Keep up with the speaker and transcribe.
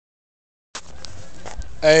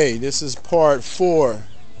Hey, this is part 4.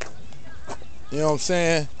 You know what I'm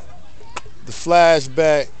saying? The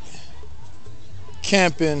flashback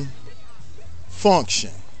camping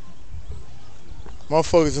function.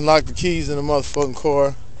 Motherfuckers done locked the keys in the motherfucking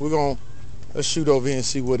car. Let's shoot over here and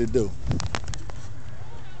see what it do.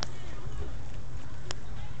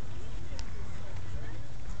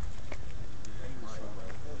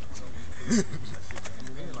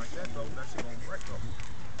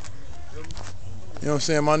 You know what I'm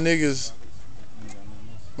saying?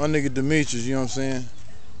 My nigga Demetrius, you know what I'm saying?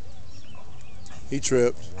 He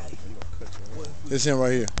tripped. It's him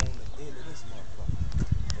right here.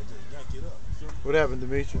 What happened,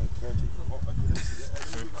 Demetrius?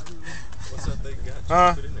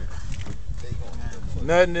 Huh?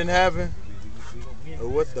 Nothing didn't happen? Or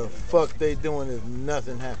what the fuck they doing if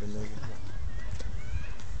nothing happened, nigga?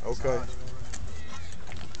 Okay.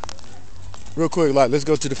 Real quick, like, let's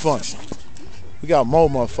go to the function. We got more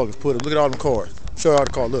motherfuckers put up. Look at all them cars. Show all the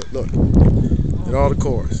cars. Look. Look at all the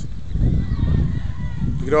cars.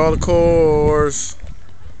 Look at all the cars.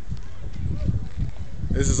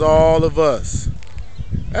 This is all of us.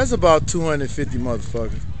 That's about 250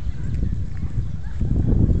 motherfuckers.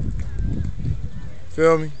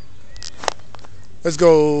 Feel me? Let's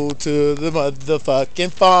go to the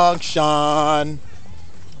motherfucking function.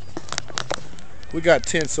 We got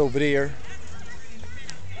tents over there.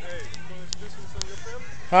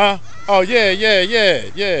 Huh? Oh,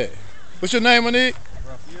 yeah. What's your name, Monique?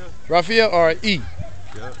 Raphael? All right, E.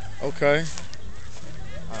 Yep. Okay.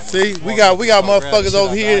 See, we got motherfuckers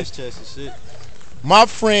over here. My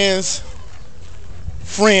friends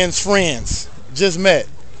just met.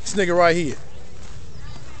 This nigga right here.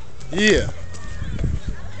 Yeah.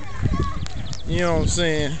 You know what I'm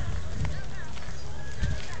saying?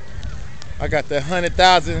 I got that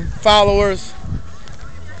 100,000 followers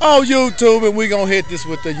on YouTube, and we gonna hit this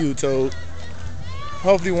with the YouTube.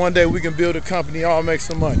 Hopefully one day we can build a company, all make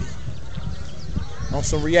some money on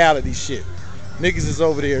some reality shit. Niggas is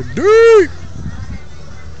over there deep,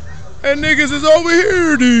 and niggas is over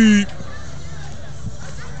here deep.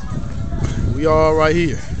 We all right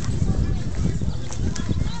here.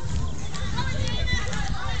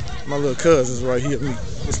 My little cousin's right here.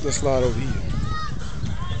 Let's slide over here.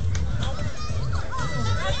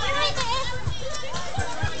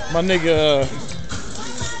 My nigga,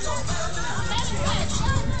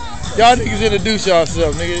 y'all niggas introduce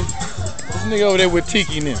yourself, nigga. This nigga over there with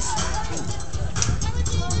Tiki-ness.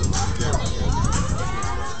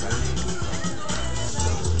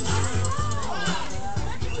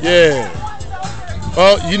 Yeah.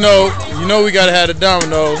 Oh, you know we gotta have the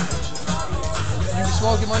domino. You can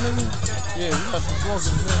smoke it, my nigga? Yeah, we got some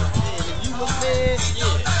smoking, man. Yeah, you look bad,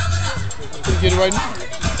 yeah. Can you get it right now?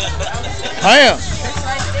 I am.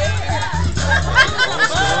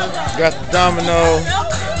 Got the domino. You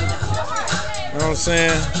know what I'm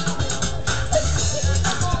saying?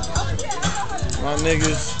 My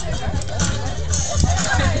niggas.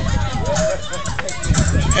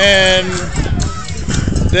 And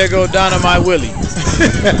there go Dynamite Willie. Hey,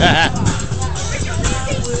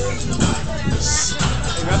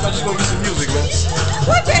 I thought you was gonna get some music, man.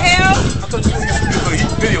 What the hell? I thought you was gonna get some music,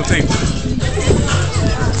 videotape.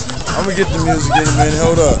 I'm gonna get the music in a minute.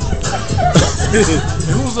 Hold up. Who's this right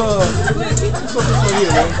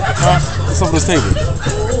here, man? Huh? What's up with this table?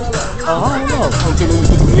 I don't know. I'm telling you,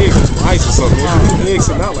 some eggs or some ice or something. Man. Eggs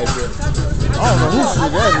sitting out like that. I don't know who's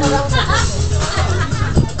that is.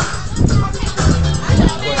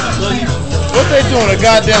 What they doing? A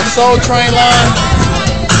goddamn Soul Train line?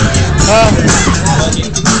 Huh?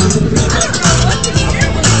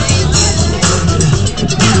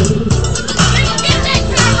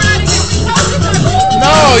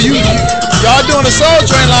 No, y'all doing a Soul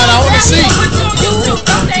Train line. I want to see.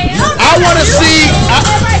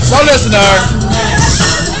 Don't listen to her.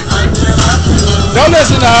 Don't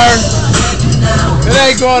listen to her. It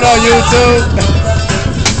ain't going on YouTube.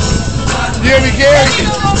 You hear me, Gary?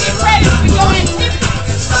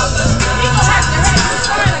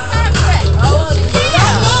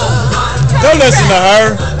 Don't listen to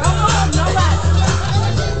her.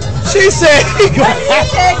 She said he gonna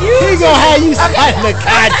have you sign the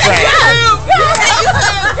contract.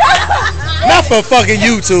 Not for fucking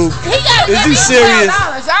YouTube. Is you serious?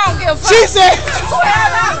 She said.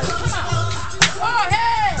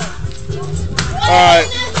 Alright.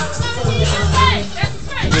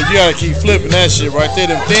 You gotta keep flipping that shit right there.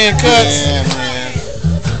 Them thin cuts. Yeah, man.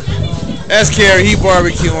 That's Carrie. He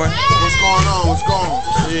barbecuing. What's going on? What's going on?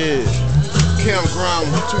 Yeah. Campground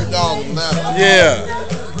 2011. Yeah.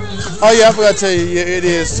 Oh yeah, I forgot to tell you, yeah, it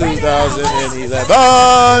is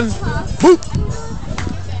 2011. Boop.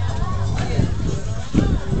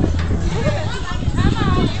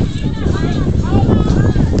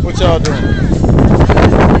 y'all doing?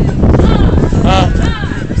 Huh?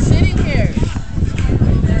 Sitting here.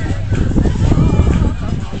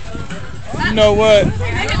 You know what? Didn't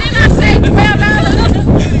I say $12?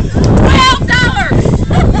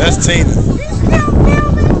 $12. That's Tina.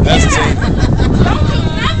 That's Tina. Don't do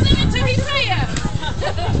nothing until he says.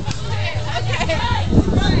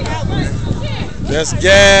 That's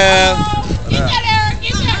Gab. Get that, Eric.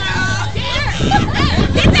 Get that.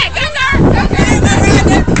 Get that. Go, girl.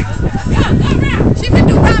 She been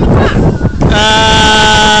doing round the clock.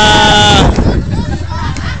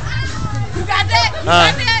 You got that? You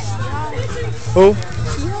got that? Who?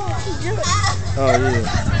 Oh, yeah.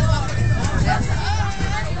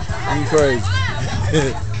 You crazy.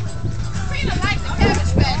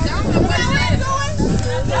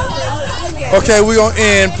 Okay, we're going to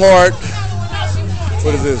end part,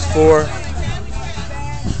 what is this, 4?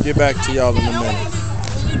 Get back to y'all in a minute.